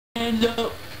hands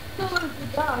up.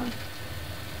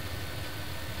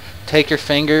 Take your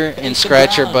finger and Face the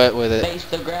scratch your ground. butt with it. Face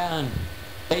the ground.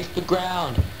 Face the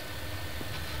ground.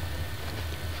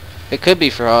 It could be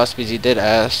Frost because he did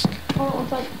ask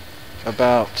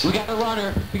about. We got a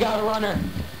runner. We got a runner.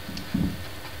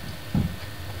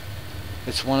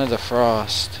 It's one of the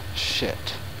Frost.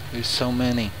 Shit. There's so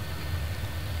many.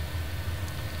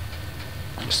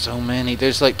 There's so many.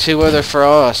 There's like 2 other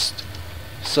Frost.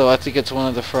 So I think it's one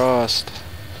of the Frost.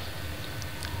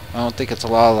 I don't think it's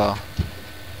Lala.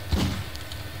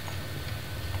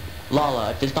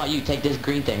 Lala, if it's not you, take this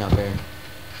green thing up here.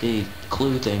 The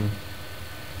clue thing.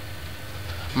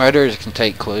 Murderers can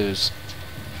take clues.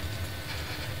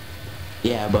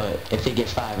 Yeah, but if he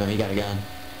gets 5 of them, he got a gun.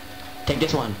 Take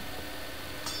this one.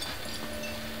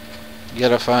 You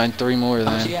gotta find 3 more How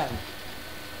much then. you have?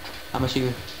 How much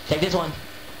you? Take this one.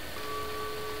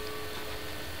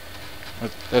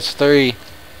 That's 3.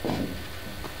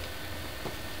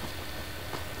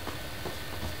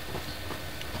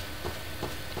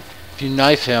 If you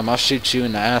knife him, I'll shoot you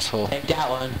in the asshole. Take that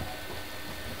one.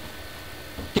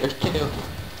 Here's 2.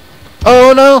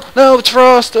 Oh no! No, it's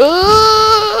Frost!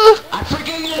 Ah! I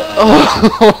freaking knew it!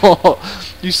 Oh,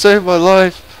 you saved my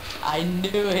life. I knew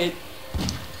it.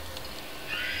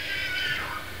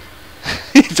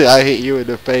 He said, I hit you in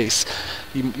the face.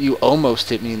 You almost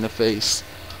hit me in the face.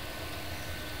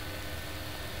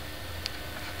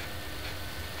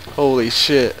 Holy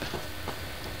shit.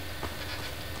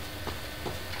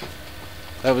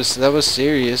 That was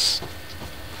serious.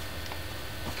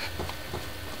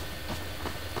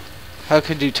 How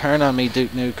could you turn on me,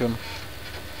 Duke Nukem?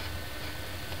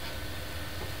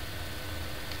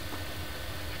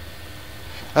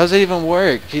 How does it even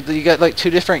work? You got like 2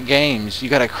 different games. You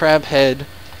got a crab head,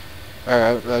 or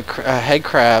a head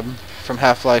crab from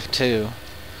Half-Life 2,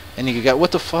 and you got,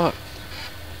 what the fuck?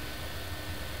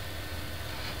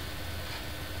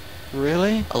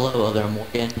 Really? Hello, other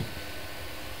Morgan.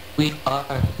 We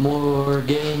are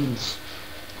Morgans.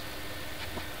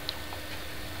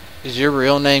 Is your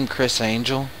real name Chris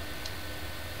Angel?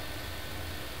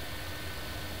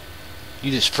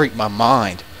 You just freaked my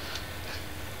mind.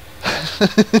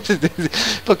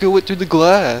 Fucking went through the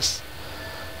glass.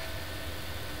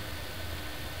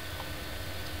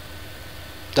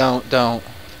 Don't.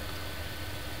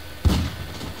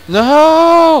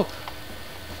 No!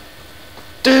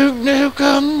 Duke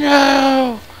Nukem,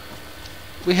 no!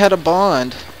 We had a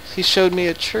bond. He showed me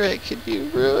a trick and you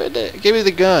ruined it. Give me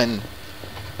the gun.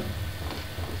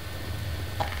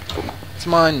 It's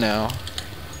mine now.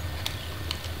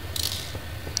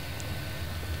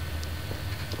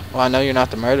 Well, I know you're not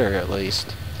the murderer, at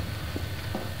least.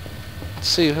 Let's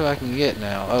see who I can get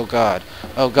now. Oh god.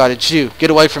 Oh god, it's you. Get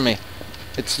away from me.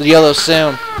 It's the yellow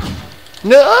sound.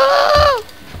 No!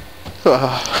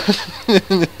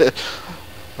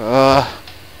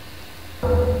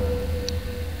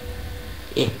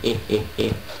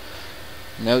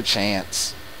 No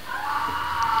chance.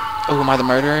 Oh, am I the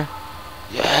murderer?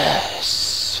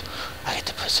 Yes! I get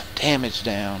to put some damage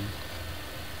down.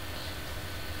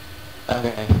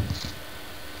 Okay.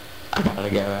 I gotta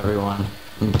go, everyone.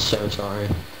 I'm so sorry.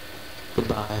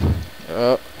 Goodbye.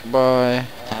 Oh, bye.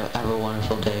 Have a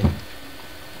wonderful day.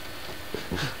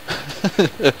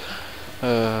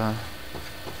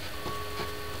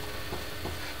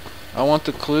 I want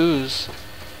the clues.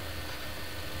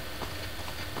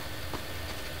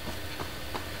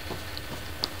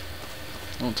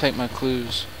 Don't take my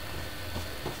clues.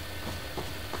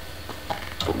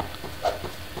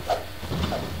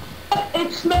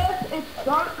 It's Smith. It's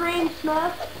dark green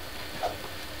Smith.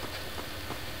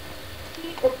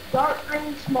 It's dark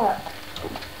green Smith.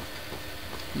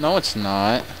 No, it's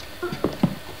not.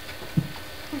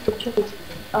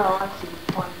 Oh, I see.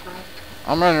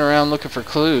 I'm running around looking for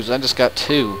clues. I just got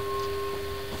 2.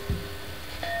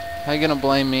 How you gonna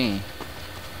blame me?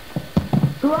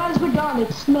 Who has the gun?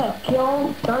 It's Smith.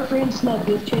 Kill dark green Smith.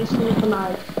 He's chasing me with a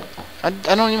knife. I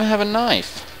don't even have a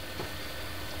knife.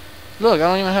 Look, I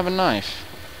don't even have a knife.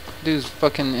 Dude's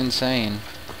fucking insane.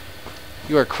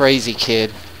 You are crazy,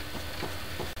 kid.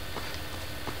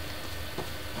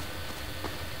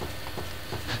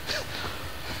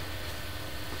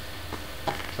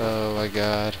 Oh my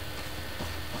god.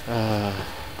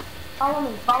 Follow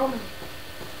me. Follow me.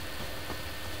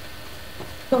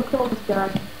 Don't kill this guy.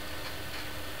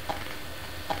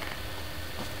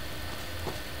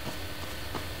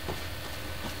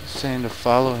 Saying to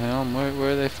follow him.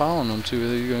 Where are they following him to? Are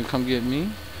they gonna come get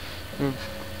me?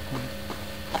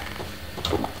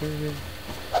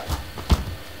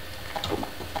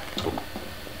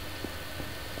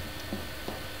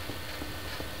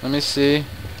 Let me see.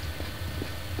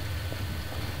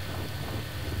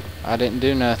 I didn't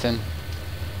do nothing.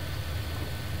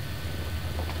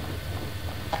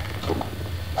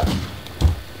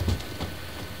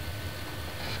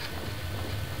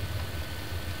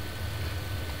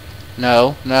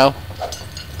 No, no.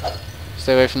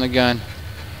 Stay away from the gun.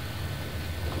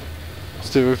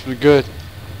 Stay away from the gun.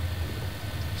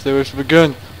 Stay away from the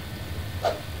gun.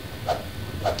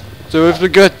 Stay away from the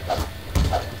gun.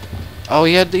 Oh,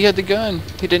 he had the gun.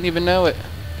 He didn't even know it.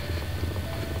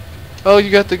 Oh, you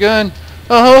got the gun.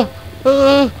 Oh,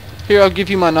 here, I'll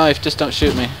give you my knife. Just don't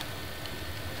shoot me.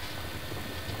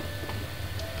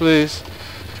 Please.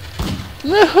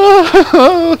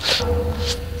 No.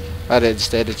 I didn't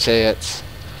stand a chance.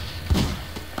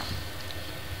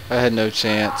 I had no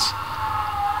chance.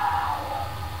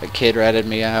 That kid ratted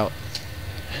me out.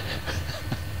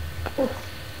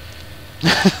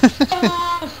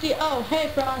 Oh, hey,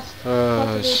 Frost.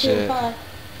 Oh, shit.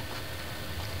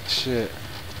 Shit.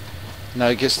 No,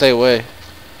 you can stay away.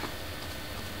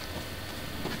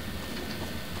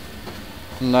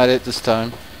 Not it this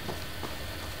time.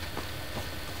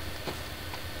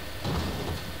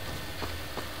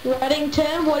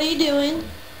 Reddington, what are you doing?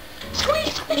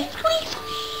 Squeeze, squeeze, squeeze,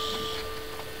 squeeze.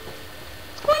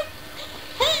 Squeeze.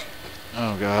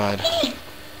 Oh, God.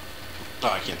 Oh,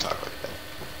 I can't talk like that.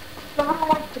 Someone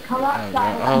wants to come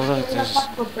outside. Oh, look, there's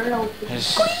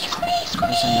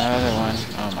another one.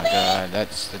 Oh, my God.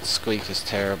 That squeak is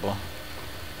terrible.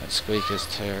 That squeak is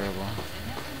terrible.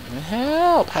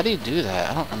 Help! How do you do that?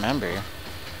 I don't remember.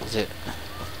 Is it...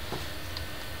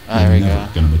 Oh, there we go.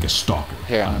 Never gonna make a stalker.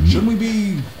 Here. Shouldn't we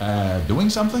be doing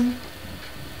something?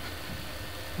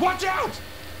 Watch out!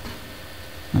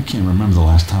 I can't remember the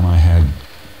last time I had,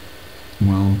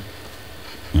 well,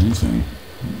 anything.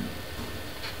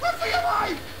 Run for your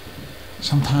life!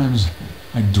 Sometimes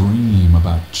I dream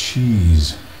about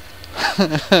cheese. I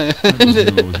just knew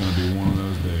it was gonna be one of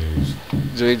those days.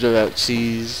 Dreams about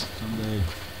cheese.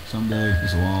 Someday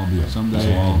this will all be. Someday this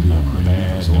will all be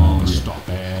bad. This will all be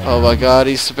bad. Oh my God,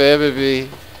 he's spamming me.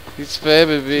 He's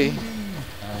spamming me.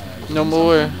 No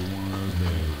more.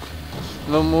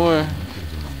 No more.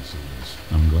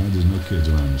 I'm glad there's no kids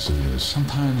around to see this.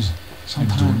 Sometimes.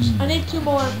 I need 2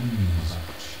 more.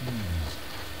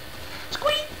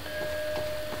 Squeak!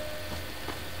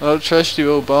 I don't trust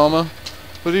you, Obama.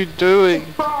 What are you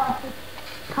doing? Frost.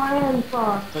 Cayenne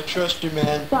Frost. I trust you,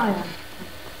 man. Cayenne.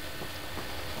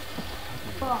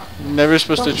 Frost. You're never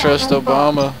supposed to trust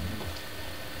Obama.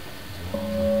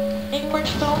 English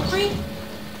stone free?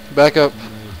 Back up.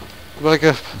 Back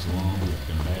up.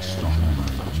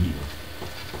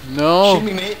 No. Shoot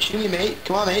me, mate. Shoot me, mate.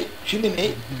 Come on, mate. Shoot me,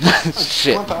 mate.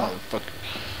 Shit. Come on, pal. Motherfucker.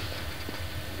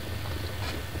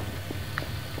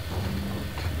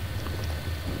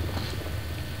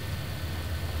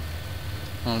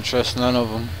 I don't trust none of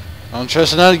them. I don't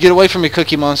trust none. Get away from me,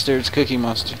 Cookie Monster. It's Cookie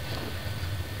Monster.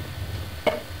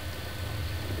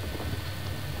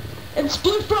 It's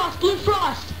Blue Frost, Blue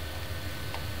Frost!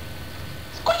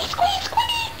 Squeak, squeak,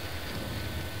 squeak!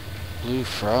 Blue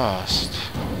Frost.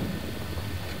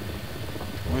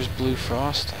 Where's Blue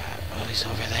Frost at? Oh, he's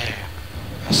over there.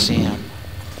 I see him.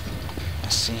 I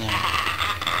see him.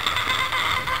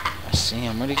 I see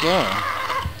him. Where'd he go?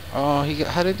 Oh,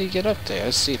 how did he get up there?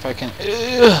 Let's see if I can...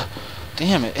 Ugh!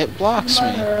 Damn it, it blocks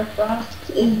me. Frost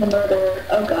is the murderer.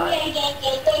 Oh God.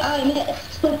 I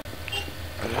missed.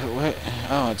 What?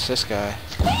 Oh, it's this guy.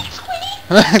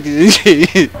 I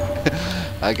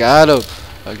got him.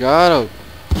 I got him.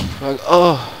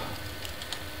 Oh.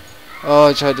 Oh,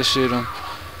 I tried to shoot him.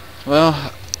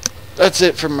 Well, that's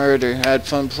it for murder. I had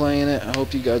fun playing it. I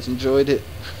hope you guys enjoyed it.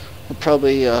 We'll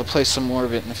probably play some more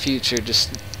of it in the future.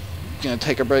 Just gonna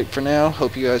take a break for now.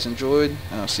 Hope you guys enjoyed,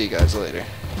 and I'll see you guys later.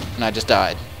 And I just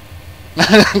died.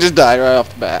 I just died right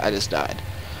off the bat. I just died.